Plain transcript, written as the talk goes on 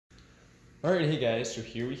Alright, hey guys, so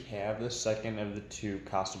here we have the second of the two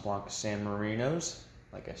Casablanca San Marinos.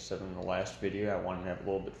 Like I said in the last video, I wanted to have a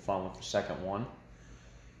little bit of fun with the second one.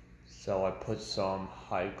 So I put some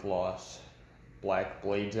high gloss black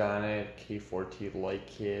blades on it, K4T light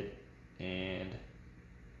kit, and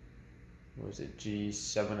what was it,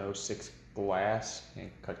 G706 glass and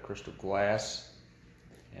cut crystal glass.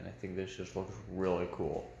 And I think this just looks really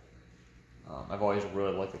cool. I've always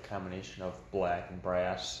really liked the combination of black and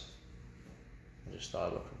brass. I just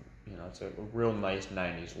thought it looked, it's a real nice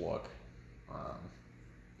 90s look.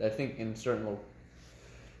 I think in certain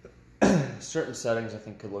settings, I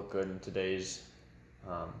think could look good in today's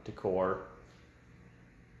decor.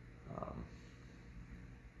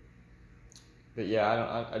 But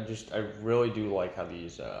yeah, I really do like how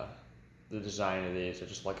these, the design of these. I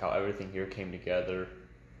just like how everything here came together.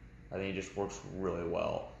 I think it just works really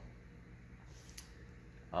well.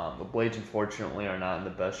 The blades, unfortunately, are not in the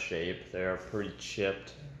best shape. They're pretty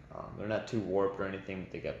chipped. They're not too warped or anything,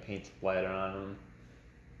 but they got paint splatter on them.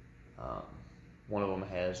 One of them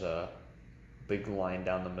has a big line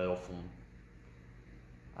down the middle from,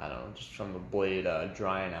 I don't know, just from the blade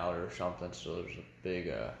drying out or something. So there's a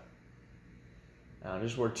big,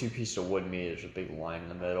 just where two pieces of wood meet, there's a big line in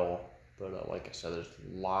the middle. But like I said, there's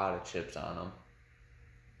a lot of chips on them.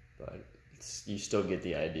 But you still get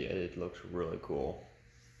the idea. It looks really cool.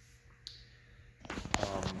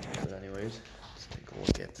 But anyways, let's take a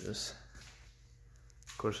look at this.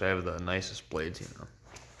 Of course, I have the nicest blades,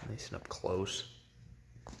 nice and up close.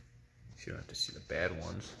 So you don't have to see the bad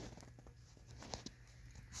ones.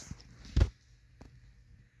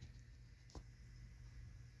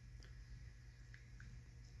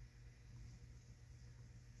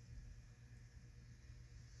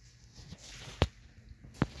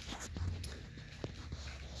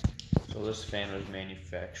 So this fan was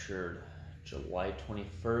manufactured July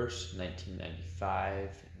 21st, 1995,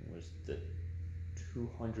 and was the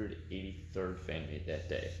 283rd fan made that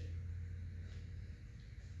day.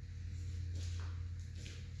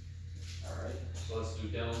 Alright, so let's do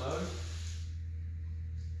demo mode.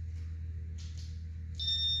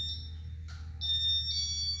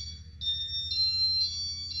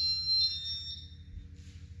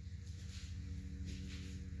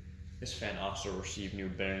 This fan also received new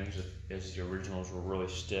bearings as the originals were really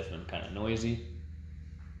stiff and kind of noisy.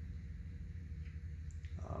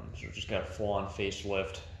 So it just got a full-on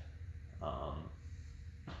facelift.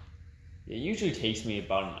 It usually takes me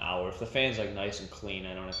about an hour. If the fan's like nice and clean,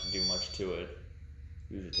 I don't have to do much to it.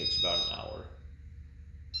 It usually takes about an hour.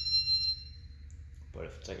 But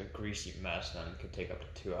if it's like a greasy mess, then it could take up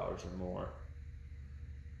to 2 hours or more.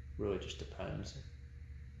 Really just depends.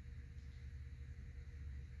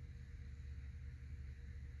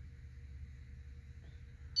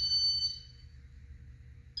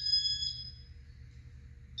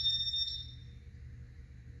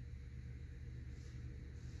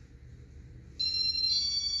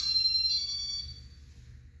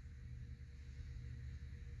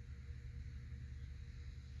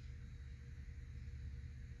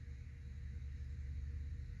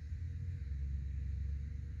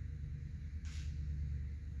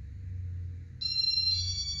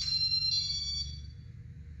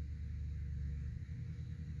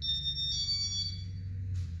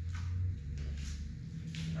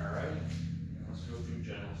 Alright, now let's go through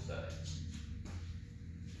general settings.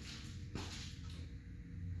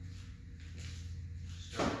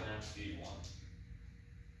 Starting on speed 1.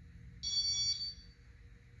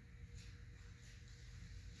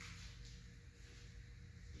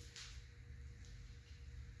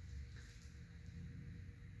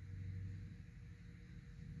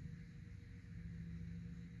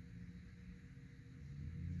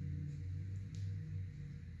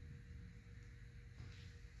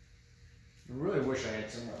 I really wish I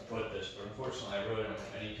had somewhere to put this, but unfortunately I really don't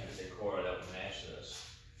have any kind of decor that would match this.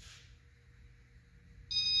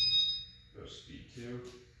 Go speed 2.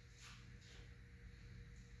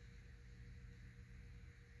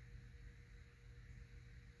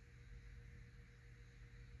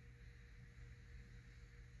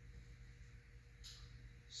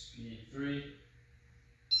 Speed 3.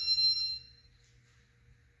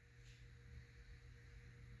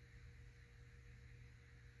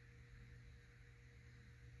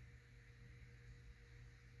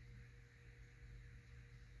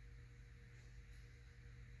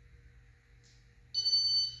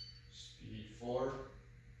 Speed 4.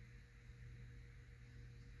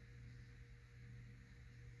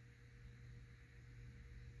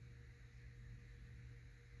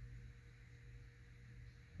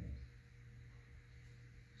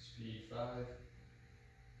 Speed 5.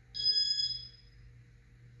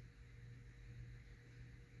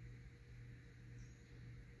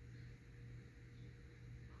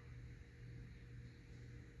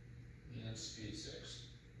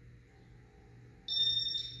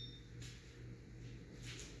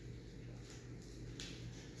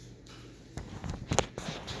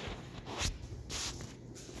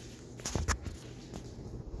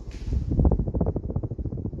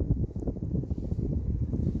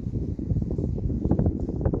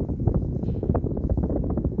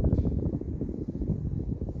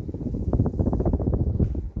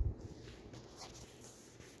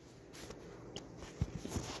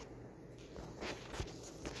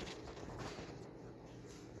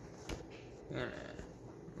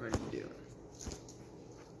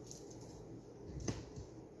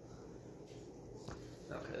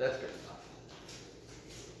 that's good enough.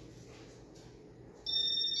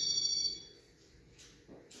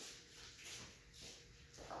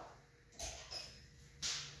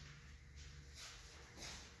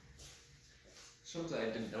 Something I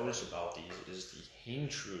didn't notice about these is the hang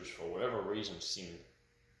screws, for whatever reason, seem,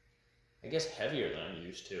 I guess, heavier than I'm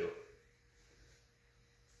used to.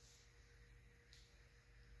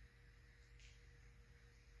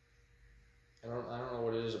 I don't know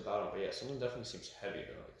what it is about it, but yeah, something definitely seems heavier.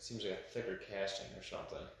 It seems like a thicker casting or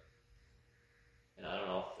something. And I don't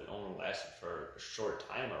know if it only lasted for a short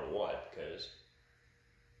time or what, because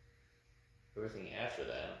everything after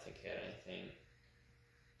that I don't think had anything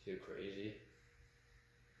too crazy.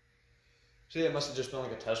 So yeah, it must have just been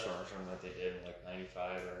like a test run or something that they did in like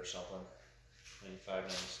 95 or something. 95,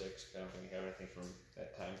 96. I don't think we have anything from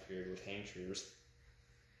that time period with hang screws.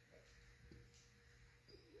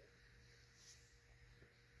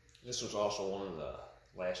 This was also one of the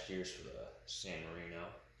last years for the San Marino.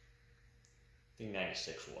 I think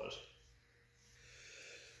 96 was.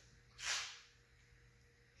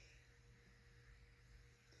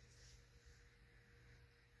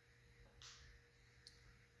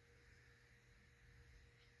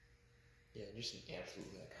 Yeah, just an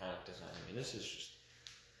absolutely iconic design. I mean, this is just...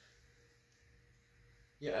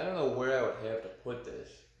 Yeah, I don't know where I would have to put this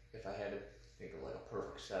if I had to think of like a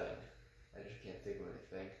perfect setting. I just can't think of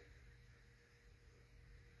anything.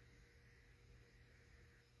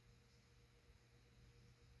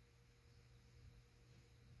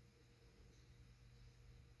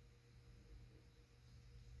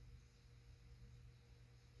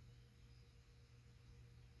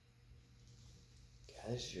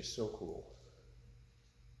 God, this is just so cool.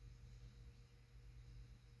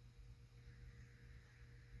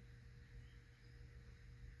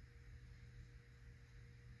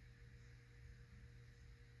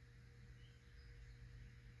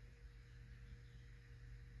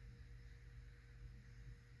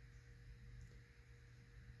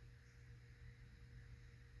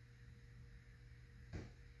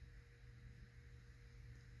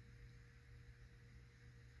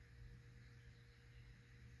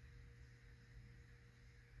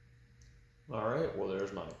 Alright, well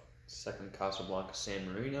there's my second Casablanca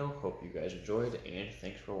San Marino. Hope you guys enjoyed, and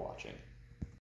thanks for watching.